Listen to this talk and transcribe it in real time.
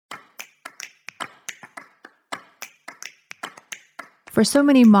For so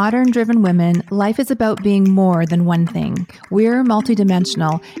many modern-driven women, life is about being more than one thing. We're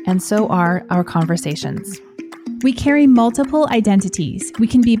multidimensional, and so are our conversations. We carry multiple identities. We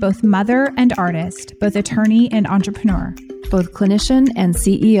can be both mother and artist, both attorney and entrepreneur, Both clinician and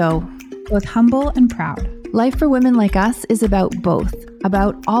CEO. both humble and proud. Life for women like us is about both,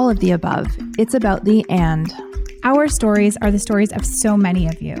 about all of the above. It's about the and. Our stories are the stories of so many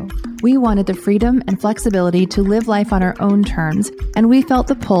of you. We wanted the freedom and flexibility to live life on our own terms, and we felt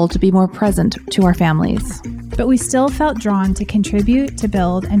the pull to be more present to our families. But we still felt drawn to contribute, to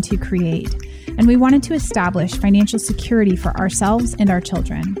build, and to create. And we wanted to establish financial security for ourselves and our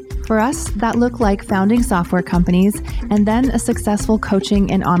children. For us, that looked like founding software companies and then a successful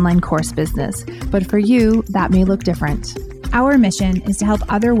coaching and online course business. But for you, that may look different. Our mission is to help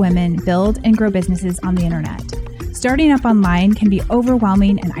other women build and grow businesses on the internet. Starting up online can be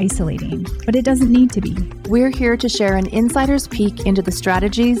overwhelming and isolating, but it doesn't need to be. We're here to share an insider's peek into the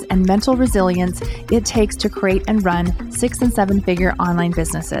strategies and mental resilience it takes to create and run 6- and 7-figure online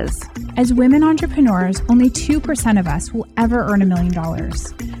businesses. As women entrepreneurs, only 2% of us will ever earn $1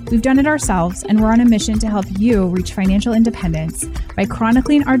 million. We've done it ourselves, and we're on a mission to help you reach financial independence by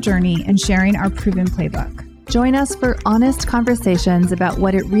chronicling our journey and sharing our proven playbook. Join us for honest conversations about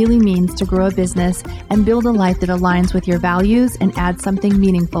what it really means to grow a business and build a life that aligns with your values and adds something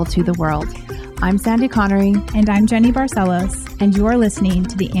meaningful to the world. I'm Sandy Connery. And I'm Jenny Barcelos, and you're listening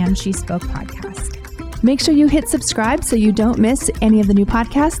to the And She Spoke podcast. Make sure you hit subscribe so you don't miss any of the new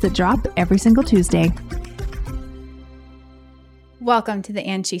podcasts that drop every single Tuesday. Welcome to the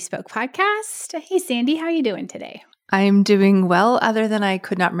And She Spoke podcast. Hey, Sandy, how are you doing today? I'm doing well, other than I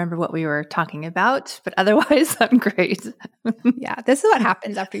could not remember what we were talking about, but otherwise I'm great. Yeah, this is what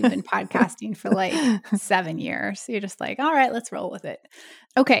happens after you've been podcasting for like 7 years. You're just like, all right, let's roll with it.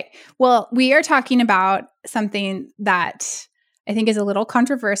 Okay, well, we are talking about something that I think is a little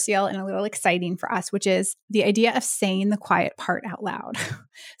controversial and a little exciting for us, which is the idea of saying the quiet part out loud.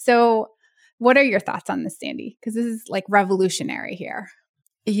 So what are your thoughts on this, Sandy? Because this is like revolutionary here.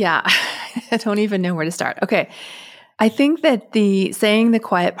 Yeah, I don't even know where to start. Okay. I think that the saying the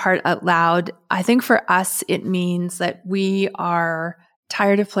quiet part out loud, I think for us, it means that we are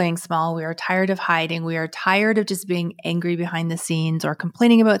tired of playing small. We are tired of hiding. We are tired of just being angry behind the scenes or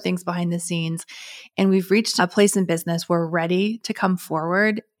complaining about things behind the scenes. And we've reached a place in business where we're ready to come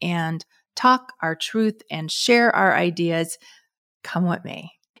forward and talk our truth and share our ideas, come what may.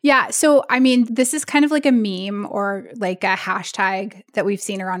 Yeah. So, I mean, this is kind of like a meme or like a hashtag that we've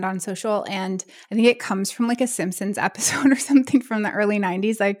seen around on social. And I think it comes from like a Simpsons episode or something from the early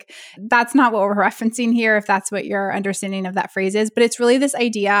 90s. Like, that's not what we're referencing here, if that's what your understanding of that phrase is. But it's really this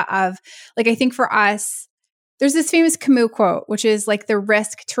idea of, like, I think for us, there's this famous Camus quote, which is like the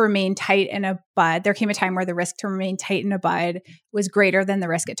risk to remain tight in a bud. There came a time where the risk to remain tight in a bud was greater than the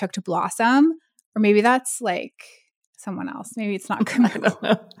risk it took to blossom. Or maybe that's like someone else. Maybe it's not Camus. I don't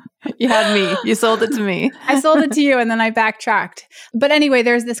know. You had me. You sold it to me. I sold it to you and then I backtracked. But anyway,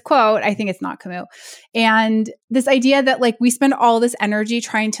 there's this quote. I think it's not Camus. And this idea that like we spend all this energy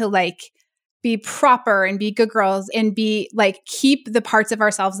trying to like be proper and be good girls and be like keep the parts of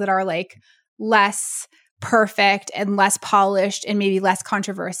ourselves that are like less perfect and less polished and maybe less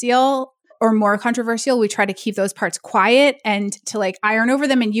controversial or more controversial. We try to keep those parts quiet and to like iron over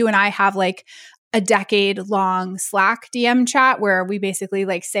them. And you and I have like a decade-long Slack DM chat where we basically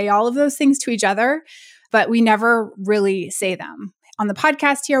like say all of those things to each other, but we never really say them. On the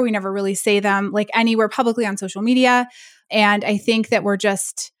podcast here, we never really say them like anywhere publicly on social media. And I think that we're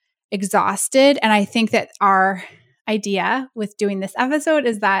just exhausted. And I think that our idea with doing this episode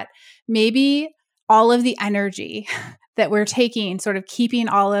is that maybe all of the energy that we're taking, sort of keeping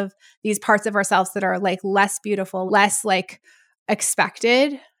all of these parts of ourselves that are like less beautiful, less like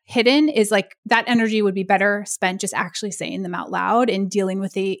expected, hidden, is like that energy would be better spent just actually saying them out loud and dealing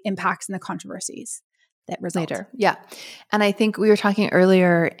with the impacts and the controversies that result. Later. Yeah. And I think we were talking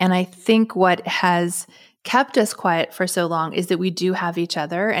earlier, and I think what has kept us quiet for so long is that we do have each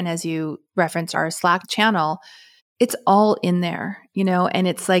other. And as you referenced our Slack channel, it's all in there, you know, and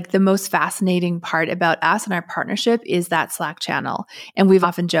it's like the most fascinating part about us and our partnership is that Slack channel. And we've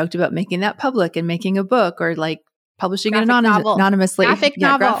often joked about making that public and making a book or like publishing it anonymously,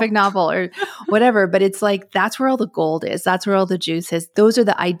 graphic novel or whatever. But it's like, that's where all the gold is. That's where all the juice is. Those are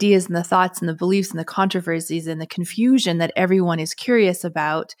the ideas and the thoughts and the beliefs and the controversies and the confusion that everyone is curious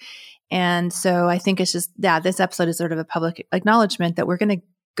about. And so I think it's just, yeah, this episode is sort of a public acknowledgement that we're going to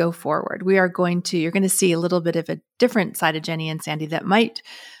go forward. You're going to see a little bit of a different side of Jenny and Sandy that might,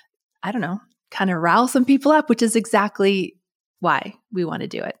 I don't know, kind of rile some people up, which is exactly why we want to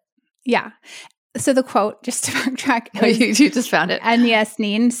do it. Yeah. So the quote, just to backtrack, Oh, you just found it. Agnes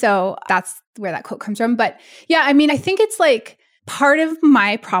Nin. So that's where that quote comes from. But yeah, I mean, I think it's like part of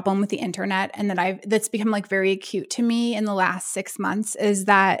my problem with the internet, and that's become like very acute to me in the last 6 months, is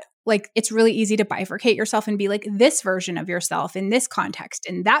that like it's really easy to bifurcate yourself and be like this version of yourself in this context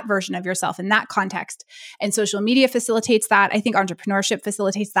and that version of yourself in that context. And social media facilitates that. I think entrepreneurship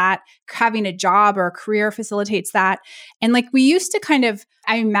facilitates that. Having a job or a career facilitates that. And like we used to kind of,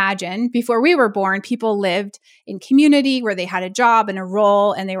 I imagine before we were born, people lived in community where they had a job and a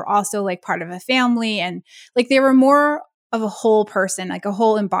role, and they were also like part of a family, and like they were more of a whole person, like a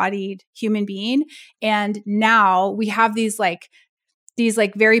whole embodied human being. And now we have these like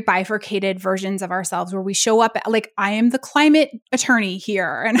very bifurcated versions of ourselves where we show up like I am the climate attorney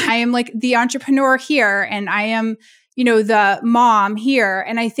here, and I am like the entrepreneur here, and I am, the mom here.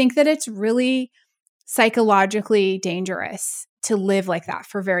 And I think that it's really psychologically dangerous to live like that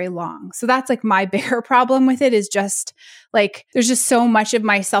for very long. So that's like my bigger problem with it, is just like there's just so much of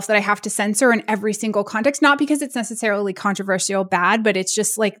myself that I have to censor in every single context, not because it's necessarily controversial bad, but it's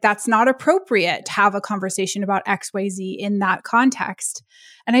just like that's not appropriate to have a conversation about XYZ in that context.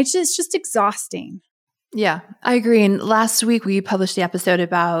 And it's just exhausting. Yeah, I agree. And last week we published the episode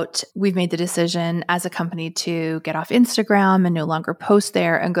about we've made the decision as a company to get off Instagram and no longer post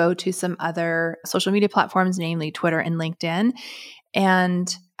there and go to some other social media platforms, namely Twitter and LinkedIn.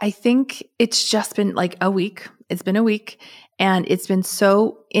 And I think it's just been like a week. It's been a week. And it's been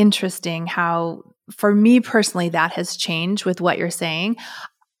so interesting how, for me personally, that has changed with what you're saying.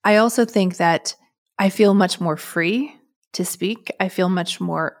 I also think that I feel much more free to speak. I feel much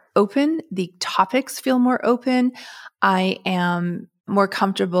more open. The topics feel more open. I am more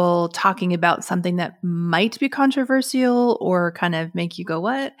comfortable talking about something that might be controversial or kind of make you go,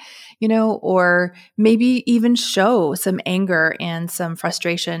 what? Or maybe even show some anger and some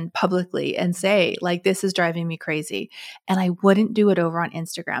frustration publicly and say, like, this is driving me crazy. And I wouldn't do it over on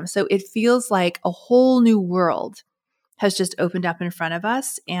Instagram. So it feels like a whole new world has just opened up in front of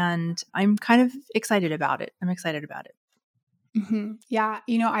us. And I'm kind of excited about it. Mm-hmm. Yeah.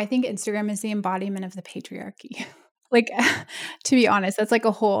 I think Instagram is the embodiment of the patriarchy. Like, to be honest, that's like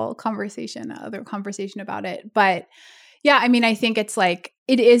a whole other conversation about it. But yeah, I mean, I think it's like,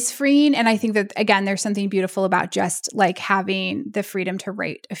 it is freeing. And I think that, again, there's something beautiful about just like having the freedom to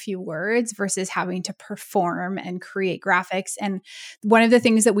write a few words versus having to perform and create graphics. And one of the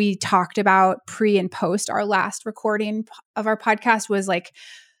things that we talked about pre and post our last recording of our podcast was like,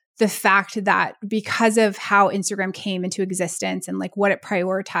 the fact that because of how Instagram came into existence and like what it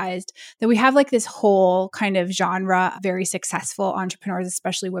prioritized, that we have like this whole kind of genre, very successful entrepreneurs,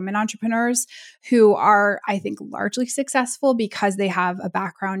 especially women entrepreneurs, who are, I think, largely successful because they have a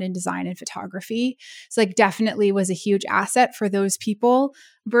background in design and photography. So like definitely was a huge asset for those people,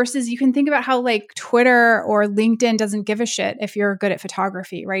 versus you can think about how like Twitter or LinkedIn doesn't give a shit if you're good at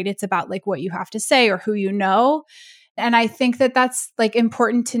photography, right? It's about like what you have to say or who you know. And I think that that's like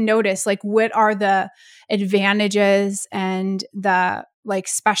important to notice, like what are the advantages and the like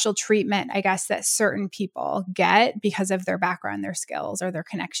special treatment, I guess, that certain people get because of their background, their skills, or their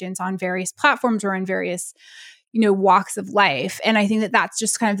connections on various platforms or in various, walks of life. And I think that that's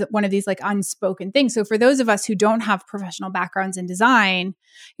just kind of one of these like unspoken things. So for those of us who don't have professional backgrounds in design,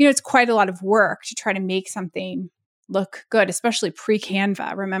 it's quite a lot of work to try to make something look good, especially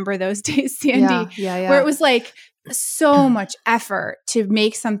pre-Canva. Remember those days, Sandy? Yeah. Where it was like so much effort to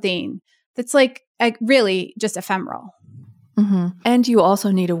make something that's like really just ephemeral. Mm-hmm. And you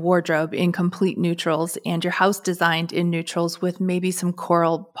also need a wardrobe in complete neutrals and your house designed in neutrals with maybe some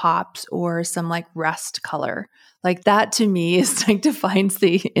coral pops or some like rust color. Like that to me is like defines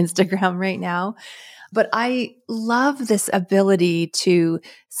the Instagram right now. But I love this ability to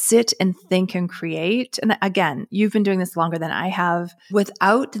sit and think and create. And again, you've been doing this longer than I have.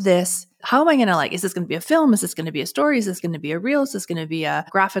 Without this, how am I going to is this going to be a film? Is this going to be a story? Is this going to be a reel? Is this going to be a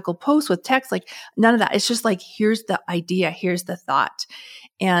graphical post with text? Like none of that. It's just like, here's the idea. Here's the thought.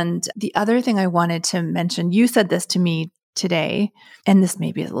 And the other thing I wanted to mention, you said this to me today, and this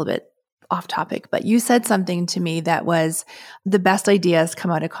may be a little bit off topic, but you said something to me that was the best ideas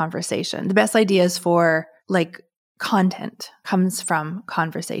come out of conversation. The best ideas for like content comes from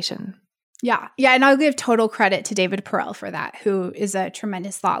conversation. Yeah. And I'll give total credit to David Perel for that, who is a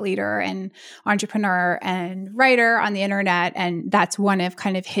tremendous thought leader and entrepreneur and writer on the internet. And that's one of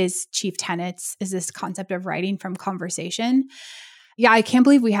kind of his chief tenets is this concept of writing from conversation. Yeah, I can't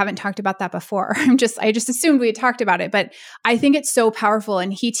believe we haven't talked about that before. I just assumed we had talked about it, but I think it's so powerful.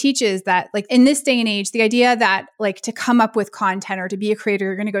 And he teaches that like in this day and age, the idea that like to come up with content or to be a creator,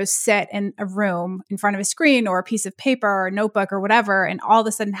 you're going to go sit in a room in front of a screen or a piece of paper or a notebook or whatever, and all of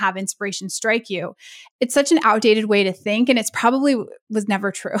a sudden have inspiration strike you. It's such an outdated way to think. And it's probably was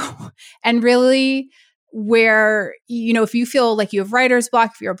never true. And really where, you know, if you feel like you have writer's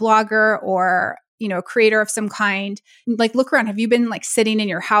block, if you're a blogger or you know, a creator of some kind, like look around. Have you been like sitting in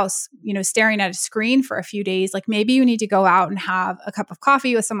your house, you know, staring at a screen for a few days? Like maybe you need to go out and have a cup of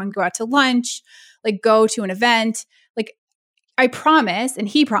coffee with someone, go out to lunch, like go to an event. Like I promise, and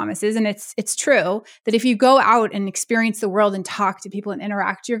he promises, and it's true, that if you go out and experience the world and talk to people and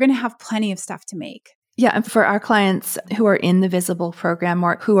interact, you're going to have plenty of stuff to make. Yeah. And for our clients who are in the Visible program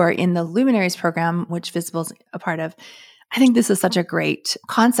or who are in the Luminaries program, which Visible is a part of, I think this is such a great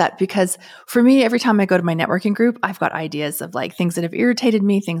concept because for me, every time I go to my networking group, I've got ideas of like things that have irritated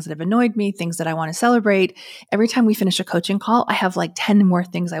me, things that have annoyed me, things that I want to celebrate. Every time we finish a coaching call, I have like 10 more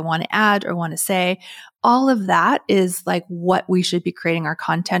things I want to add or want to say. All of that is like what we should be creating our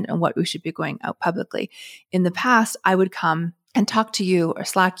content and what we should be going out publicly. In the past, I would come and talk to you or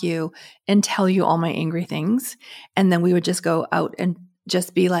Slack you and tell you all my angry things. And then we would just go out and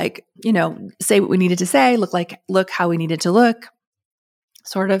just be like, you know, say what we needed to say, look how we needed to look,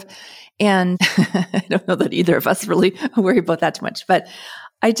 sort of. And I don't know that either of us really worry about that too much, but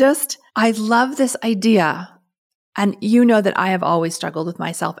I love this idea. And you know that I have always struggled with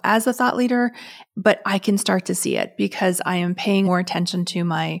myself as a thought leader, but I can start to see it because I am paying more attention to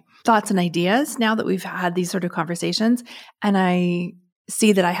my thoughts and ideas now that we've had these sort of conversations. And I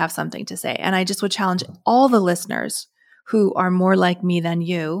see that I have something to say. And I just would challenge all the listeners who are more like me than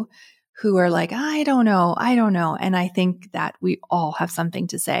you, who are like, I don't know. And I think that we all have something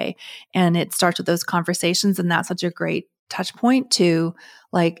to say. And it starts with those conversations. And that's such a great touch point to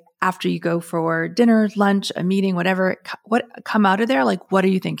like, after you go for dinner, lunch, a meeting, whatever, what come out of there, like, what are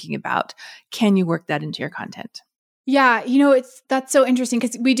you thinking about? Can you work that into your content? Yeah, you know, that's so interesting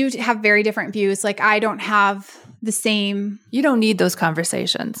because we do have very different views. Like I don't have the same. You don't need those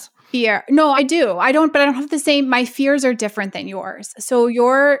conversations. Fear. No, I do. I don't have the same. My fears are different than yours. So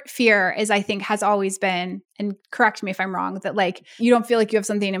your fear is, I think, has always been, and correct me if I'm wrong, that like you don't feel like you have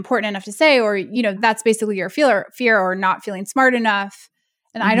something important enough to say, or, you know, that's basically your fear or not feeling smart enough.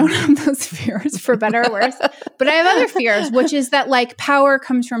 And I don't have those fears for better or worse, but I have other fears, which is that like power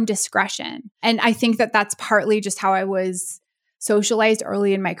comes from discretion. And I think that that's partly just how I was socialized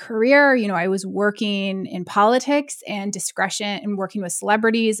early in my career. You know, I was working in politics and discretion and working with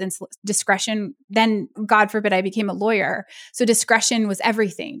celebrities and discretion. Then, God forbid, I became a lawyer. So discretion was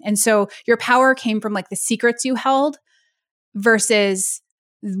everything. And so your power came from like the secrets you held versus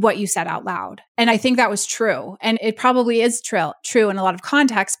what you said out loud. And I think that was true. And it probably is true in a lot of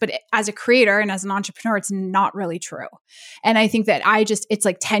contexts, but as a creator and as an entrepreneur, it's not really true. And I think that it's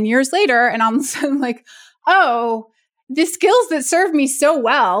like 10 years later and I'm like, oh, the skills that served me so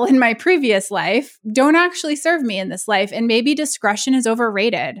well in my previous life don't actually serve me in this life. And maybe discretion is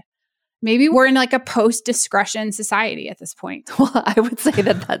overrated. Maybe we're in like a post-discretion society at this point. Well, I would say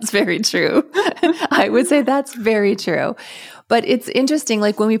that that's very true. I would say that's very true. But it's interesting,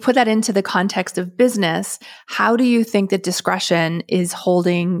 like when we put that into the context of business, how do you think that discretion is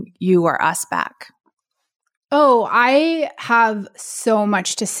holding you or us back? Oh, I have so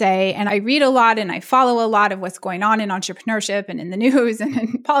much to say, and I read a lot and I follow a lot of what's going on in entrepreneurship and in the news and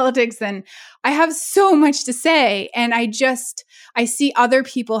in politics, and I have so much to say. And I see other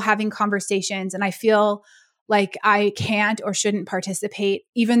people having conversations and I feel like I can't or shouldn't participate,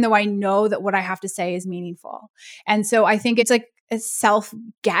 even though I know that what I have to say is meaningful. And so I think it's like a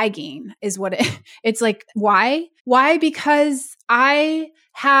self-gagging is what it's like. Why? Why? Because I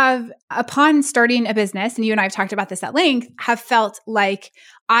have, upon starting a business, and you and I have talked about this at length, have felt like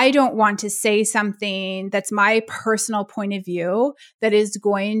I don't want to say something that's my personal point of view that is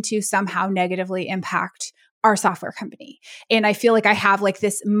going to somehow negatively impact our software company. And I feel like I have like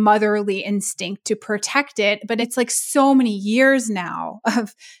this motherly instinct to protect it, but it's like so many years now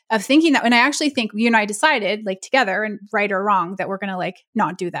of thinking that. And I actually think you and I decided like together, and right or wrong, that we're going to like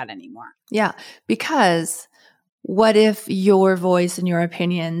not do that anymore. Yeah. Because what if your voice and your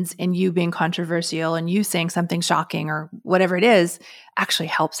opinions and you being controversial and you saying something shocking or whatever it is actually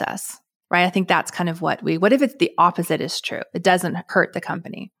helps us? Right? I think that's kind of what if it's the opposite is true? It doesn't hurt the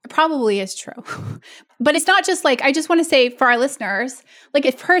company. It probably is true. But it's not just like, I just want to say for our listeners, like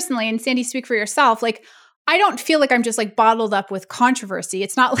if personally, and Sandy, speak for yourself, like I don't feel like I'm just like bottled up with controversy.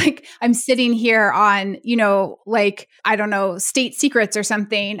 It's not like I'm sitting here on, you know, like, I don't know, state secrets or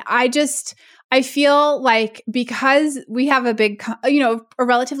something. I feel like because we have a big, a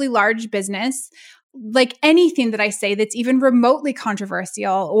relatively large business, like anything that I say that's even remotely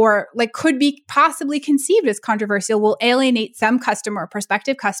controversial or like could be possibly conceived as controversial will alienate some customer,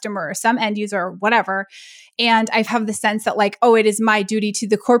 prospective customer, or some end user or whatever. And I have the sense that like, oh, it is my duty to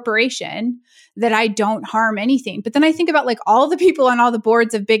the corporation that I don't harm anything. But then I think about like all the people on all the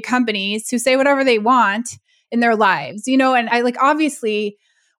boards of big companies who say whatever they want in their lives, and I like, obviously,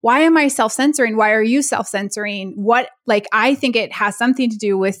 why am I self-censoring? Why are you self-censoring? What, like, I think it has something to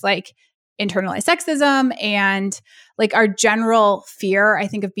do with like internalized sexism and like our general fear, I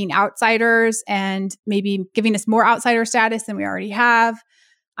think, of being outsiders and maybe giving us more outsider status than we already have.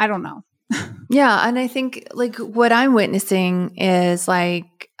 I don't know. Yeah. And I think like what I'm witnessing is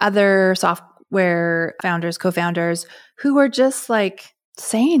like other software founders, co-founders who are just like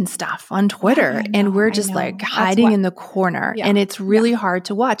saying stuff on Twitter and we're just like hiding in the corner and it's really hard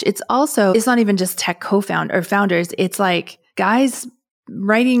to watch. It's not even just tech founders. It's like guys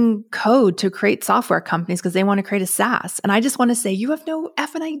writing code to create software companies because they want to create a SaaS. And I just want to say, you have no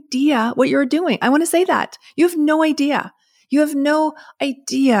effing idea what you're doing. I want to say that. You have no idea. You have no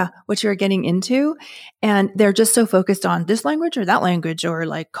idea what you're getting into. And they're just so focused on this language or that language or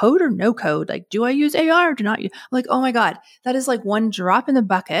like code or no code. Like, do I use AI or do not? Like, oh my God, that is like one drop in the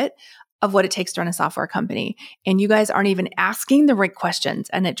bucket of what it takes to run a software company. And you guys aren't even asking the right questions.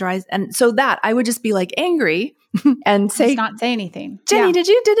 And it drives. And so that I would just be like angry and say, just not say anything. Jenny, did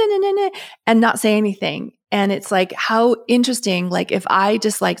you? And not say anything. And it's like, how interesting, like if I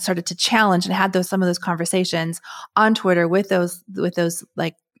just like started to challenge and had some of those conversations on Twitter with those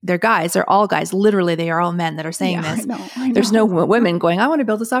like, they're guys, they're all guys. Literally, they are all men that are saying this. I know. There's no women going, I want to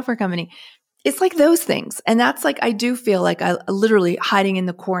build a software company. It's like those things. And that's like, I do feel like I literally hiding in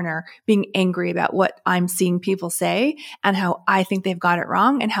the corner, being angry about what I'm seeing people say and how I think they've got it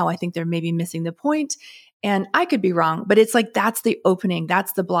wrong and how I think they're maybe missing the point. And I could be wrong, but it's like, that's the opening.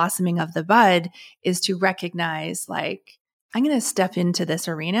 That's the blossoming of the bud, is to recognize like, I'm going to step into this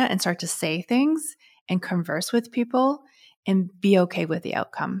arena and start to say things and converse with people and be okay with the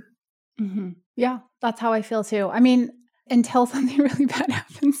outcome. Mm-hmm. Yeah, that's how I feel too. I mean, until something really bad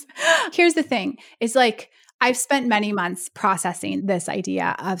happens. Here's the thing. It's like, I've spent many months processing this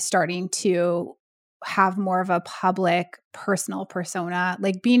idea of starting to have more of a public personal persona,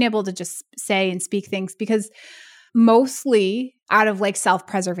 like being able to just say and speak things, because mostly out of like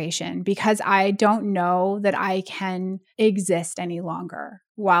self-preservation, because I don't know that I can exist any longer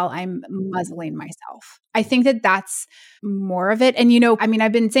while I'm muzzling myself. I think that that's more of it. And, I mean,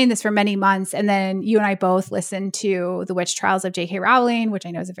 I've been saying this for many months, and then you and I both listened to The Witch Trials of J.K. Rowling, which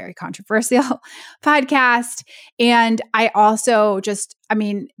I know is a very controversial podcast. And I also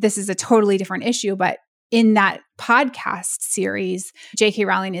this is a totally different issue, but in that podcast series, J.K.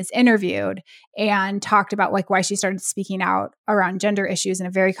 Rowling is interviewed and talked about like why she started speaking out around gender issues in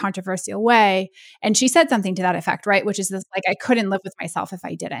a very controversial way. And she said something to that effect, right? Which is this, like, I couldn't live with myself if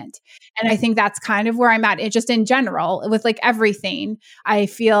I didn't. And I think that's kind of where I'm at. It just in general, with like everything, I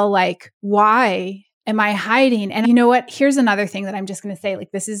feel like, why am I hiding? And you know what? Here's another thing that I'm just going to say,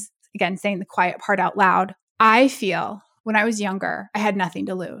 like, this is, again, saying the quiet part out loud. I feel when I was younger, I had nothing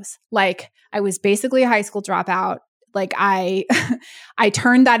to lose. Like, I was basically a high school dropout. Like I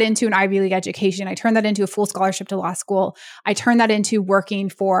turned that into an Ivy League education. I turned that into a full scholarship to law school. I turned that into working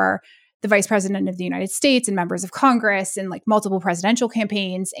for the Vice President of the United States and members of Congress and like multiple presidential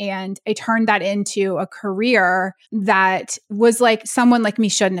campaigns. And I turned that into a career that was like someone like me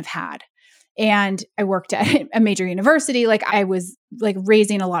shouldn't have had. And I worked at a major university. Like I was like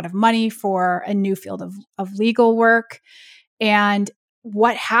raising a lot of money for a new field of legal work. And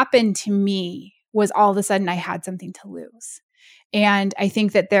what happened to me was all of a sudden I had something to lose. And I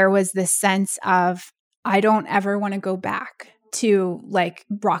think that there was this sense of, I don't ever want to go back to like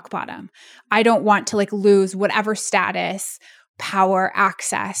rock bottom. I don't want to like lose whatever status, power,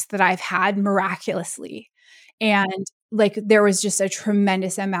 access that I've had miraculously. And like, there was just a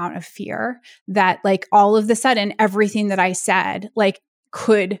tremendous amount of fear that like all of the sudden, everything that I said, like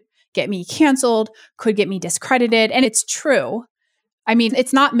could get me canceled, could get me discredited. And it's true. I mean,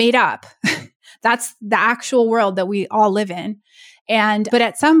 it's not made up. That's the actual world that we all live in. But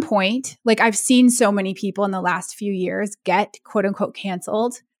at some point, like I've seen so many people in the last few years get quote unquote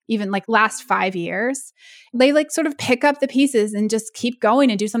canceled, even like last 5 years, they like sort of pick up the pieces and just keep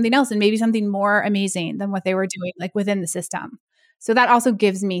going and do something else and maybe something more amazing than what they were doing like within the system. So that also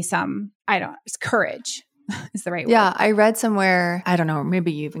gives me some, it's courage is the right word. Yeah. I read somewhere, I don't know,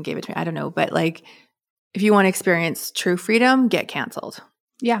 maybe you even gave it to me, I don't know, but like if you want to experience true freedom, get canceled.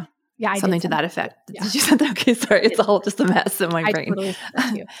 Yeah. Yeah. Something to that effect. Yeah. Did you say that? Okay, sorry. It's all just a mess in my brain. Totally said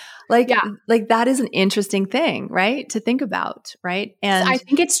that too. Like that is an interesting thing, right? To think about, right? And I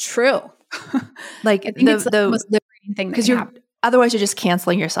think it's true. like I think it's the most liberating thing that can happen. Otherwise, you're just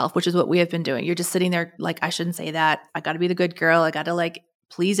canceling yourself, which is what we have been doing. You're just sitting there like, I shouldn't say that. I got to be the good girl. I got to like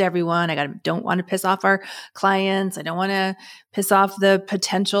please everyone. Don't want to piss off our clients. I don't want to piss off the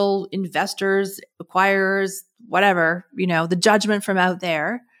potential investors, acquirers, whatever, the judgment from out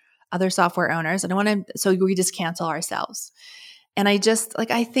there, other software owners. I don't want to, so we just cancel ourselves. And I just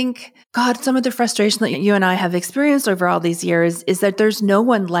I think, God, some of the frustration that you and I have experienced over all these years is that there's no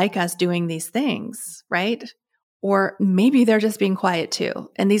one like us doing these things, right? Or maybe they're just being quiet too.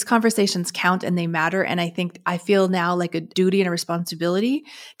 And these conversations count and they matter. And I feel now like a duty and a responsibility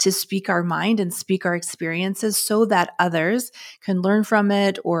to speak our mind and speak our experiences so that others can learn from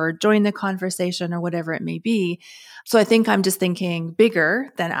it or join the conversation or whatever it may be. So I think I'm just thinking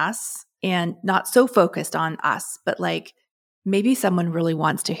bigger than us and not so focused on us, but like maybe someone really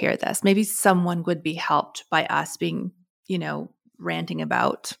wants to hear this. Maybe someone would be helped by us being, ranting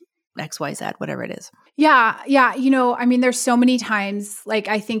about XYZ, whatever it is. Yeah. Yeah. I mean, there's so many times, like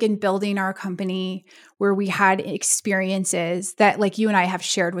I think in building our company where we had experiences that like you and I have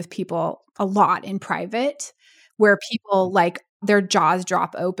shared with people a lot in private, where people like their jaws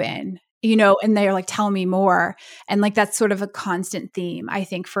drop open, and they're like, tell me more. And like, that's sort of a constant theme, I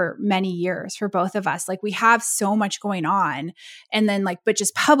think, for many years for both of us. Like we have so much going on and then like, but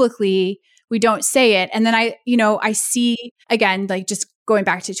just publicly, we don't say it. And then I see again, like just going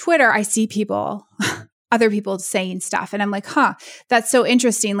back to Twitter, I see people, other people saying stuff. And I'm like, that's so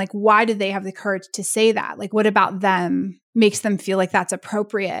interesting. Like, why did they have the courage to say that? Like, what about them makes them feel like that's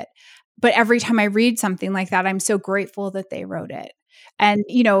appropriate? But every time I read something like that, I'm so grateful that they wrote it. And,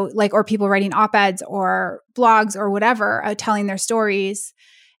 or people writing op-eds or blogs or whatever, telling their stories.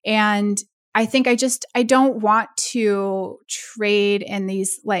 And I think I don't want to trade in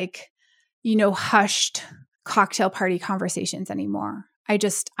these hushed cocktail party conversations anymore.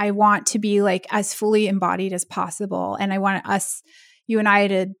 I want to be like as fully embodied as possible. And I want you and I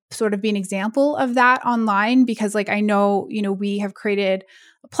to sort of be an example of that online because like, I know, we have created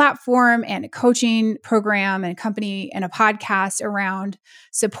a platform and a coaching program and a company and a podcast around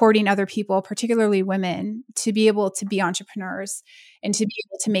supporting other people, particularly women, to be able to be entrepreneurs and to be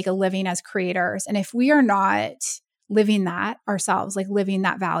able to make a living as creators. And if we are not living that ourselves, like living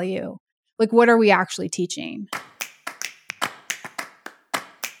that value, like what are we actually teaching?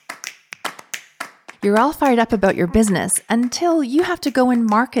 You're all fired up about your business until you have to go and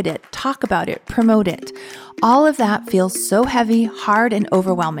market it, talk about it, promote it. All of that feels so heavy, hard, and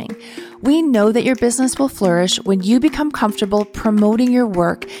overwhelming. We know that your business will flourish when you become comfortable promoting your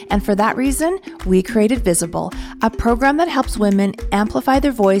work, and for that reason, we created Visible, a program that helps women amplify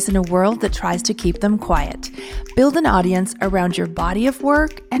their voice in a world that tries to keep them quiet. Build an audience around your body of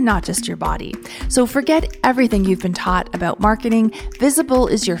work and not just your body. So forget everything you've been taught about marketing. Visible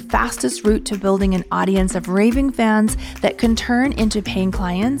is your fastest route to building an audience of raving fans that can turn into paying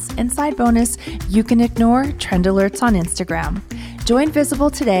clients. And side bonus, you can ignore trend alerts on Instagram. Join Visible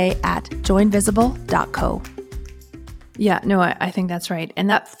today at joinvisible.co. Yeah, no, I think that's right. And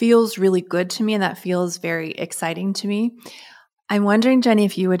that feels really good to me. And that feels very exciting to me. I'm wondering, Jenny,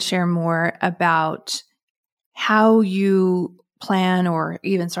 if you would share more about how you plan or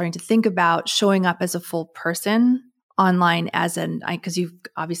even starting to think about showing up as a full person online because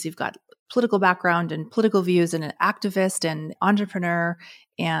you've got political background and political views and an activist and entrepreneur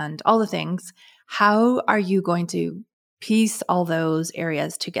and all the things. How are you going to piece all those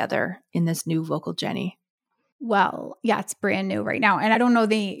areas together in this new Vocal Jenny? Well, yeah, it's brand new right now. And I don't know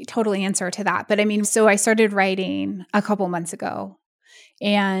the total answer to that. But I mean, so I started writing a couple months ago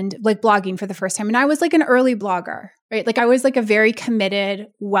and like blogging for the first time. And I was like an early blogger, right? Like I was like a very committed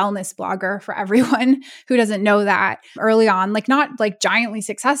wellness blogger for everyone who doesn't know that early on, like not like giantly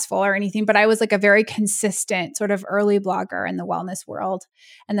successful or anything, but I was like a very consistent sort of early blogger in the wellness world.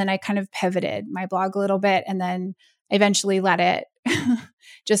 And then I kind of pivoted my blog a little bit and then eventually let it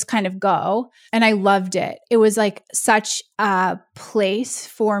just kind of go. And I loved it. It was like such a place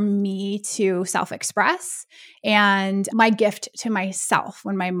for me to self-express. And my gift to myself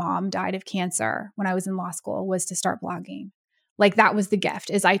when my mom died of cancer when I was in law school was to start blogging. Like that was the gift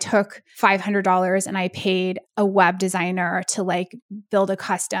is I took $500 and I paid a web designer to like build a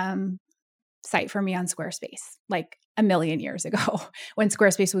custom site for me on Squarespace, like a million years ago when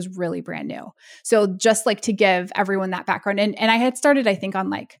Squarespace was really brand new. So just like to give everyone that background. And I had started, I think, on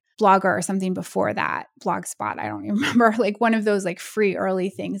like Blogger or something before that, Blogspot, I don't even remember, like one of those like free early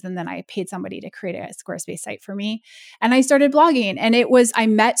things. And then I paid somebody to create a Squarespace site for me. And I started blogging, and I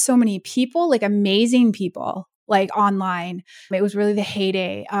met so many people, like amazing people, like online. It was really the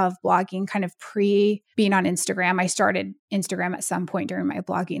heyday of blogging, kind of pre being on Instagram. I started Instagram at some point during my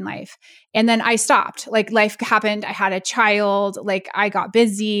blogging life. And then I stopped. Like life happened. I had a child. Like I got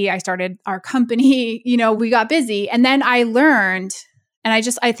busy. I started our company. We got busy. And then I learned, and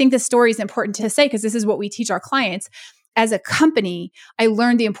I think this story is important to say because this is what we teach our clients. As a company, I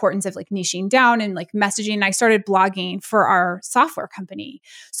learned the importance of like niching down and like messaging. And I started blogging for our software company.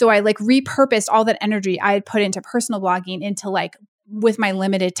 So I like repurposed all that energy I had put into personal blogging into like, with my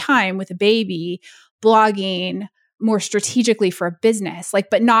limited time with a baby, blogging more strategically for a business, like,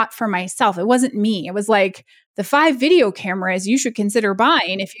 but not for myself. It wasn't me. It was like the 5 video cameras you should consider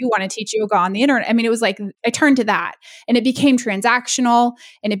buying if you want to teach yoga on the internet. I mean, it was like, I turned to that, and it became transactional,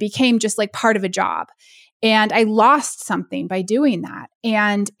 and it became just like part of a job. And I lost something by doing that.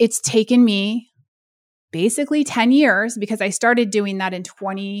 And it's taken me basically 10 years, because I started doing that in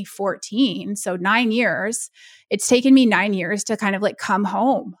 2014. So 9 years. It's taken me 9 years to kind of like come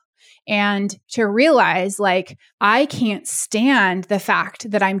home and to realize like, I can't stand the fact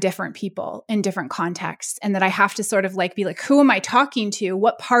that I'm different people in different contexts, and that I have to sort of like be like, who am I talking to?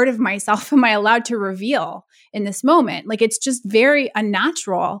 What part of myself am I allowed to reveal in this moment? Like, it's just very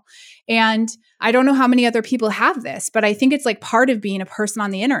unnatural. And I don't know how many other people have this, but I think it's like part of being a person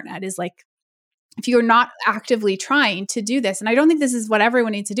on the internet is like, if you're not actively trying to do this, and I don't think this is what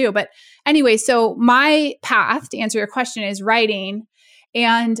everyone needs to do. But anyway, so my path, to answer your question, is writing.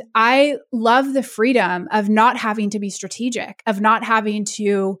 And I love the freedom of not having to be strategic, of not having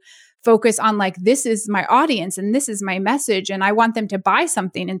to focus on like, this is my audience and this is my message, and I want them to buy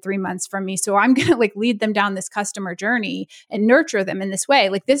something in 3 months from me. So I'm going to like lead them down this customer journey and nurture them in this way.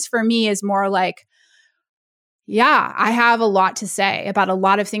 Like this for me is more like, yeah, I have a lot to say about a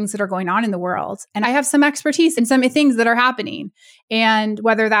lot of things that are going on in the world. And I have some expertise in some things that are happening. And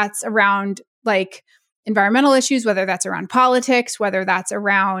whether that's around like environmental issues, whether that's around politics, whether that's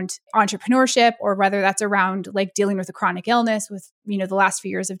around entrepreneurship, or whether that's around like dealing with a chronic illness, with, the last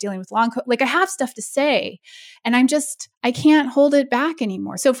few years of dealing with long COVID, like I have stuff to say, and I can't hold it back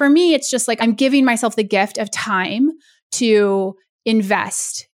anymore. So for me, it's just like, I'm giving myself the gift of time to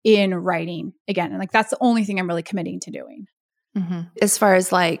invest in writing again. And like, that's the only thing I'm really committing to doing. Mm-hmm. As far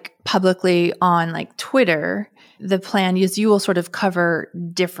as like publicly on like Twitter, the plan is you will sort of cover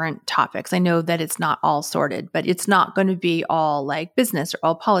different topics. I know that it's not all sorted, but it's not going to be all like business or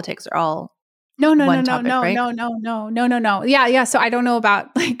all politics or all No. Yeah. So I don't know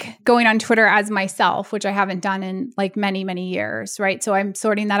about like going on Twitter as myself, which I haven't done in like many, many years. Right. So I'm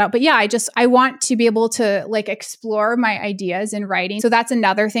sorting that out. But yeah, I want to be able to like explore my ideas in writing. So that's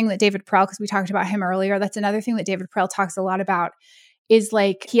another thing that David Perell, because we talked about him earlier, that's another thing that David Perell talks a lot about, is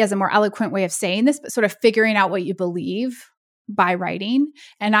like, he has a more eloquent way of saying this, but sort of figuring out what you believe by writing.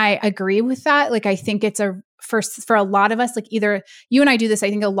 And I agree with that. Like, I think it's for a lot of us, like either you and I do this, I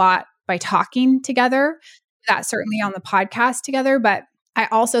think a lot by talking together, that certainly on the podcast together. But I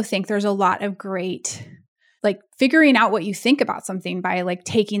also think there's a lot of great, like figuring out what you think about something by like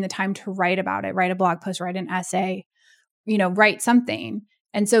taking the time to write about it, write a blog post, write an essay, write something.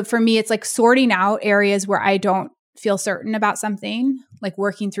 And so for me, it's like sorting out areas where I don't feel certain about something, like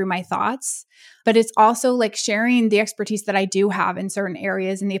working through my thoughts. But it's also like sharing the expertise that I do have in certain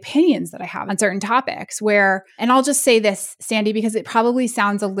areas and the opinions that I have on certain topics and I'll just say this, Sandy, because it probably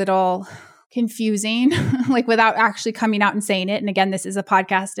sounds a little confusing, like without actually coming out and saying it. And again, this is a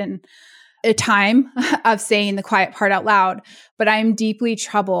podcast and a time of saying the quiet part out loud, but I'm deeply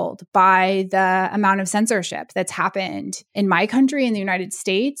troubled by the amount of censorship that's happened in my country, in the United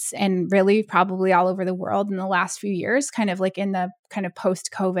States, and really probably all over the world in the last few years, kind of like in the kind of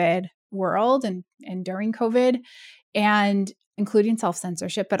post-COVID world and during COVID, and including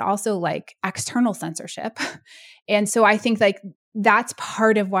self-censorship, but also like external censorship. And so I think like that's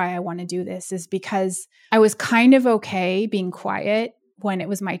part of why I want to do this, is because I was kind of okay being quiet when it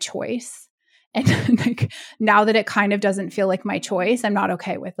was my choice. And like now that it kind of doesn't feel like my choice, I'm not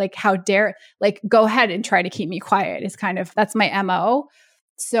okay with like, how dare, like go ahead and try to keep me quiet. It's kind of, that's my MO.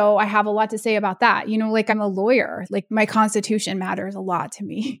 So I have a lot to say about that. Like I'm a lawyer, like my constitution matters a lot to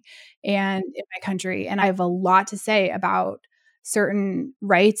me and in my country. And I have a lot to say about certain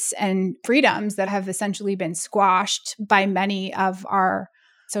rights and freedoms that have essentially been squashed by many of our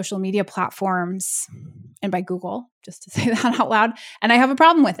social media platforms and by Google, just to say that out loud. And I have a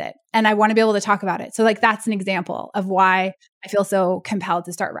problem with it. And I want to be able to talk about it. So like, that's an example of why I feel so compelled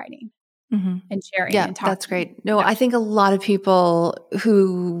to start writing. and sharing Yeah, and talking. that's great. No, I think a lot of people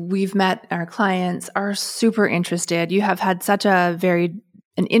who we've met, our clients, are super interested. You have had such an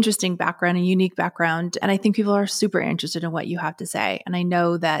interesting background, a unique background. And I think people are super interested in what you have to say. And I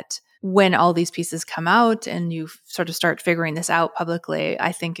know that when all these pieces come out and you sort of start figuring this out publicly,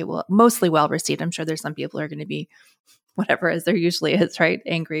 I think it will mostly well received. I'm sure there's some people who are going to be whatever, as there usually is, right?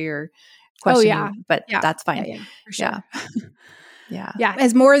 Angry or questioning, but that's fine. Yeah, for sure. Yeah. Yeah.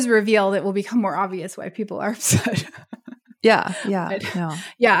 As more is revealed, it will become more obvious why people are upset. Yeah.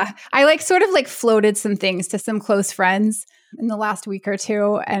 I like sort of like floated some things to some close friends in the last week or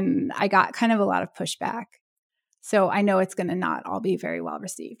two, and I got kind of a lot of pushback. So I know it's going to not all be very well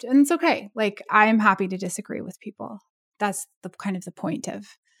received, and it's okay. Like, I'm happy to disagree with people. That's the kind of the point of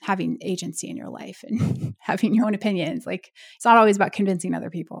having agency in your life and having your own opinions. Like, it's not always about convincing other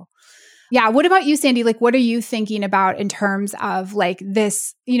people. Yeah. What about you, Sandy? Like, what are you thinking about in terms of like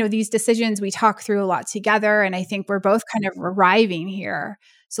this, these decisions we talk through a lot together, and I think we're both kind of arriving here.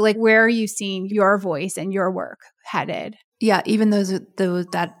 So like, where are you seeing your voice and your work headed? Yeah. Even though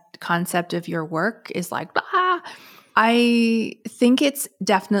that concept of your work is like, I think it's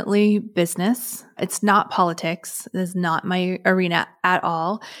definitely business. It's not politics. This is not my arena at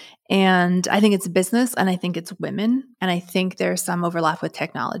all. And I think it's business, and I think it's women. And I think there's some overlap with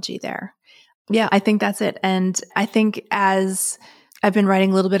technology there. Yeah, I think that's it. And I think as I've been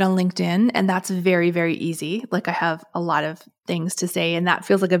writing a little bit on LinkedIn, and that's very, very easy. Like, I have a lot of things to say, and that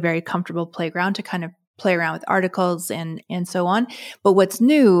feels like a very comfortable playground to kind of play around with articles and so on. But what's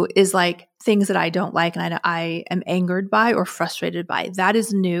new is like things that I don't like and I am angered by or frustrated by. That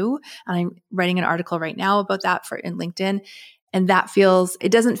is new. And I'm writing an article right now about that in LinkedIn. And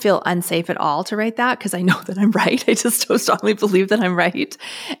it doesn't feel unsafe at all to write that, because I know that I'm right. I just so strongly believe that I'm right.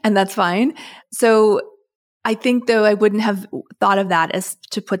 And that's fine. So I think, though, I wouldn't have thought of that as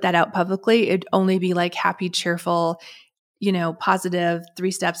to put that out publicly. It'd only be like happy, cheerful, positive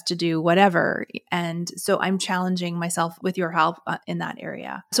 3 steps to do whatever. And so I'm challenging myself with your help in that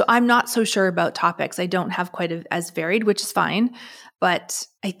area. So I'm not so sure about topics. I don't have quite as varied, which is fine. But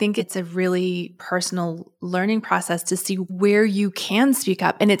I think it's a really personal learning process to see where you can speak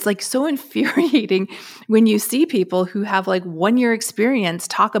up. And it's like so infuriating when you see people who have like 1 year experience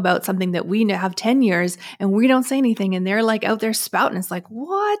talk about something that we have 10 years and we don't say anything. And they're like out there spouting. It's like,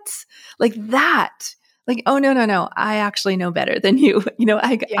 what? Like that. Like, oh, no. I actually know better than you.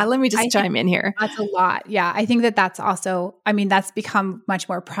 Let me just chime in here. That's a lot. Yeah. I think that's also, that's become much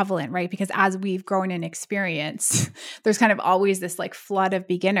more prevalent, right? Because as we've grown in experience, there's kind of always this like flood of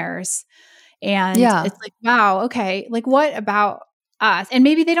beginners. And it's like, wow, okay. Like, what about us? And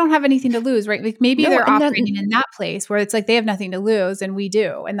maybe they don't have anything to lose, right? Like, maybe they're operating in that place where it's like they have nothing to lose and we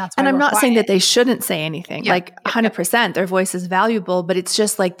do. And that's why I'm not quiet. saying that they shouldn't say anything. 100%, their voice is valuable, but it's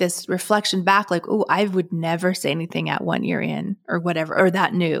just like this reflection back, like, oh, I would never say anything at 1 year in or whatever, or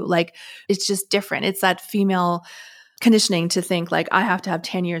that new. Like, it's just different. It's that female conditioning to think like, I have to have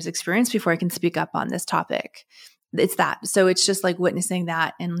 10 years experience before I can speak up on this topic. It's that. So it's just like witnessing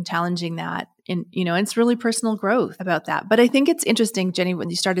that and challenging that. And, it's really personal growth about that. But I think it's interesting, Jenny, when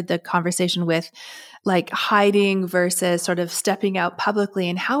you started the conversation with like hiding versus sort of stepping out publicly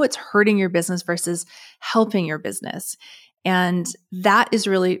and how it's hurting your business versus helping your business. And that is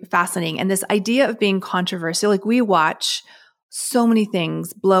really fascinating. And this idea of being controversial, like we watch so many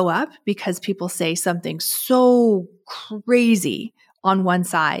things blow up because people say something so crazy on one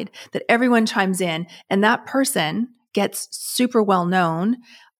side that everyone chimes in, and that person gets super well known,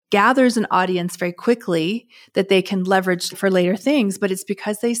 gathers an audience very quickly that they can leverage for later things. But it's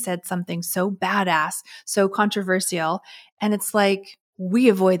because they said something so badass, so controversial. And it's like, we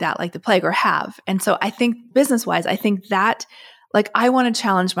avoid that like the plague, or have. And so I think business-wise, I think that like I want to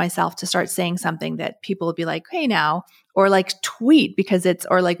challenge myself to start saying something that people will be like, hey now, or like tweet because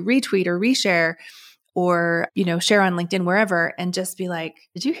or like retweet or reshare, or, share on LinkedIn, wherever, and just be like,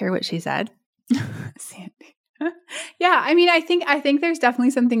 did you hear what she said? Sandy. Yeah. I think there's definitely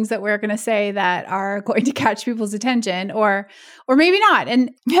some things that we're going to say that are going to catch people's attention or maybe not.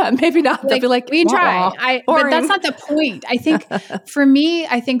 And yeah, maybe not. They'll be like, we can try. But that's not the point. I think for me,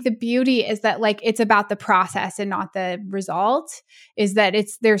 the beauty is that like, it's about the process and not the result, is that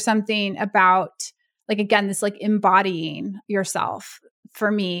there's something about like, again, this like embodying yourself. For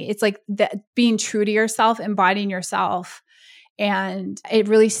me, it's like being true to yourself, embodying yourself. And it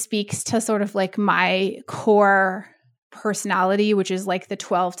really speaks to sort of like my core personality, which is like the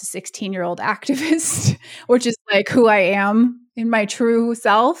 12 to 16-year-old activist, which is like who I am in my true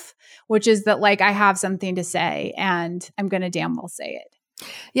self, which is that like I have something to say and I'm going to damn well say it.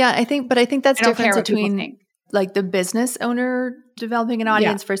 Yeah, I think that's different between like the business owner developing an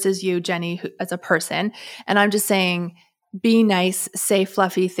audience versus you, Jenny, as a person. And I'm just saying, be nice, say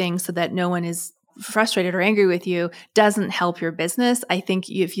fluffy things so that no one is frustrated or angry with you doesn't help your business. I think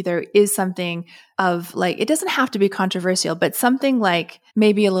if there is something of like, it doesn't have to be controversial, but something like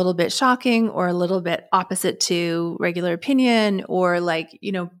maybe a little bit shocking or a little bit opposite to regular opinion, or like,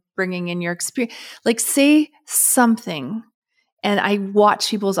 bringing in your experience, like say something. And I watch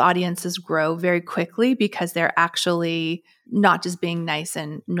people's audiences grow very quickly because they're actually not just being nice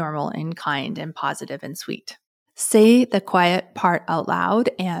and normal and kind and positive and sweet. Say the quiet part out loud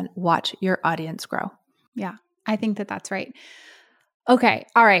and watch your audience grow. Yeah, I think that that's right. Okay.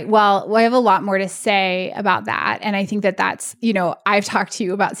 All right. Well, I have a lot more to say about that. And I think that that's, I've talked to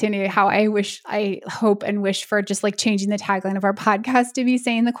you about, Sandy, how I hope and wish for just like changing the tagline of our podcast to be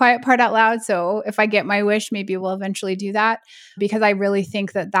saying the quiet part out loud. So if I get my wish, maybe we'll eventually do that, because I really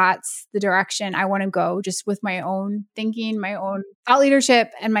think that that's the direction I want to go, just with my own thinking, my own thought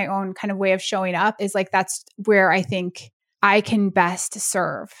leadership, and my own kind of way of showing up, is like, that's where I think I can best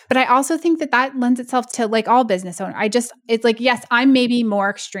serve. But I also think that that lends itself to like all business owners. It's like, yes, I'm maybe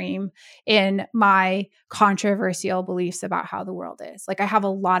more extreme in my controversial beliefs about how the world is. Like I have a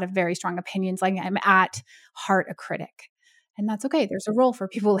lot of very strong opinions. Like I'm at heart a critic. And that's okay. There's a role for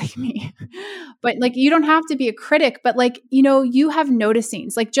people like me. But like, you don't have to be a critic, but like, you have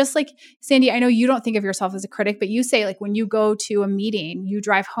noticings. Like, just like Sandy, I know you don't think of yourself as a critic, but you say like when you go to a meeting, you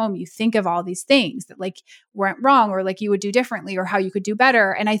drive home, you think of all these things that like went wrong, or like you would do differently, or how you could do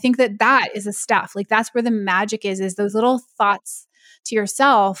better. And I think that that is a stuff, like that's where the magic is those little thoughts to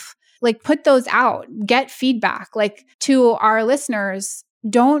yourself, like put those out, get feedback. Like to our listeners,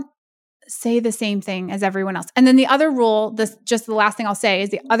 don't say the same thing as everyone else. And then the other rule, just the last thing I'll say, is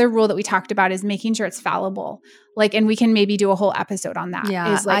the other rule that we talked about is making sure it's fallible. Like, and we can maybe do a whole episode on that.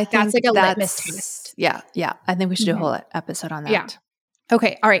 Yeah. Is like, that's like a litmus test. Yeah. Yeah. I think we should do a whole episode on that. Yeah.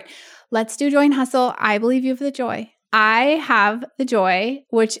 Okay. All right. Let's do joy and hustle. I believe you have the joy. I have the joy,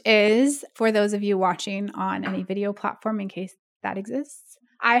 which is, for those of you watching on any video platform, in case that exists,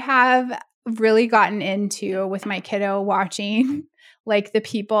 I have really gotten into, with my kiddo, watching like the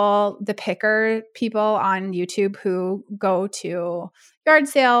picker people on YouTube who go to yard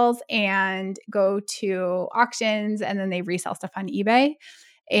sales and go to auctions, and then they resell stuff on eBay.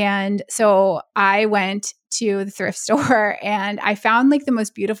 And so I went to the thrift store and I found like the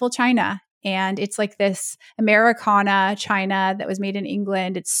most beautiful china. And it's like this Americana china that was made in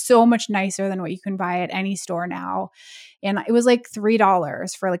England. It's so much nicer than what you can buy at any store now. And it was like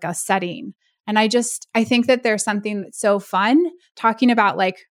 $3 for like a setting. And I think that there's something that's so fun talking about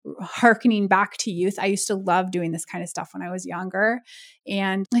like hearkening back to youth. I used to love doing this kind of stuff when I was younger.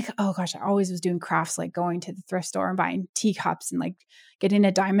 And like, oh gosh, I always was doing crafts, like going to the thrift store and buying teacups and like getting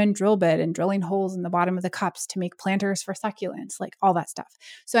a diamond drill bit and drilling holes in the bottom of the cups to make planters for succulents, like all that stuff.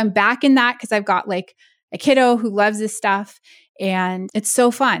 So I'm back in that because I've got like a kiddo who loves this stuff. And it's so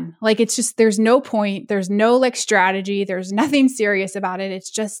fun. Like, it's just, there's no point, there's no like strategy, there's nothing serious about it.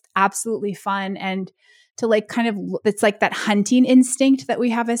 It's just absolutely fun. And to like kind of, it's like that hunting instinct that we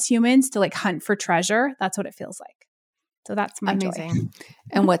have as humans to like hunt for treasure. That's what it feels like. So that's my amazing joy.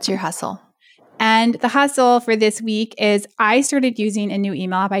 And what's your hustle? And the hustle for this week is I started using a new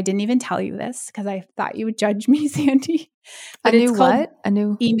email app. I didn't even tell you this because I thought you would judge me, Sandy. But a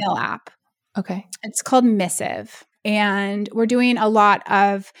new email app. Okay. It's called Missive. And we're doing a lot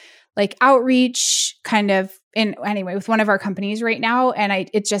of like outreach kind of with one of our companies right now. And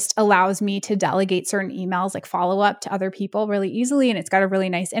it just allows me to delegate certain emails, like follow up to other people really easily. And it's got a really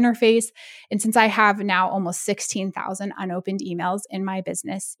nice interface. And since I have now almost 16,000 unopened emails in my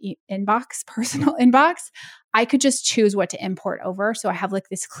business personal inbox, I could just choose what to import over. So I have like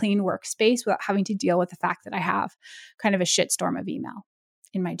this clean workspace without having to deal with the fact that I have kind of a shitstorm of email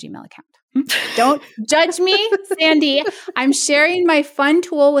in my Gmail account. Don't judge me, Sandy. I'm sharing my fun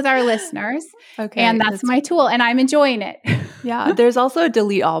tool with our listeners. Okay. And that's my tool and I'm enjoying it. Yeah. There's also a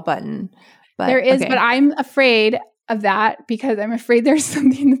delete all button. But there is, but I'm afraid of that because I'm afraid there's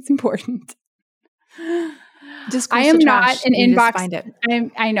something that's important. I am not an inbox. Find it.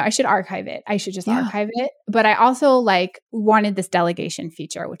 I know I should archive it. I should just archive it. But I also like wanted this delegation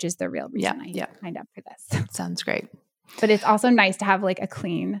feature, which is the real reason I signed up for this. Sounds great. But it's also nice to have like a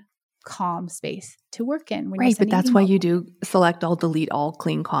clean, calm space to work in. Right, but that's why you do select all, delete all,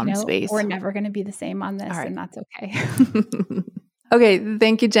 clean, calm space. We're never going to be the same on this, and that's okay. Okay,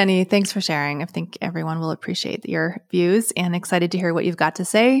 thank you, Jenny. Thanks for sharing. I think everyone will appreciate your views and excited to hear what you've got to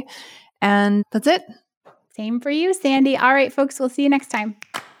say. And that's it. Same for you, Sandy. All right, folks, we'll see you next time.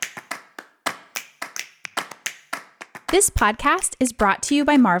 This podcast is brought to you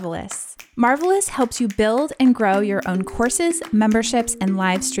by Marvelous. Marvelous helps you build and grow your own courses, memberships, and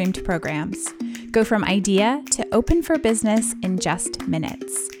live streamed programs. Go from idea to open for business in just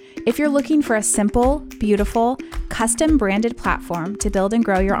minutes. If you're looking for a simple, beautiful, custom branded platform to build and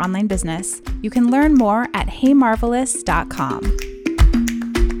grow your online business, you can learn more at heymarvelous.com.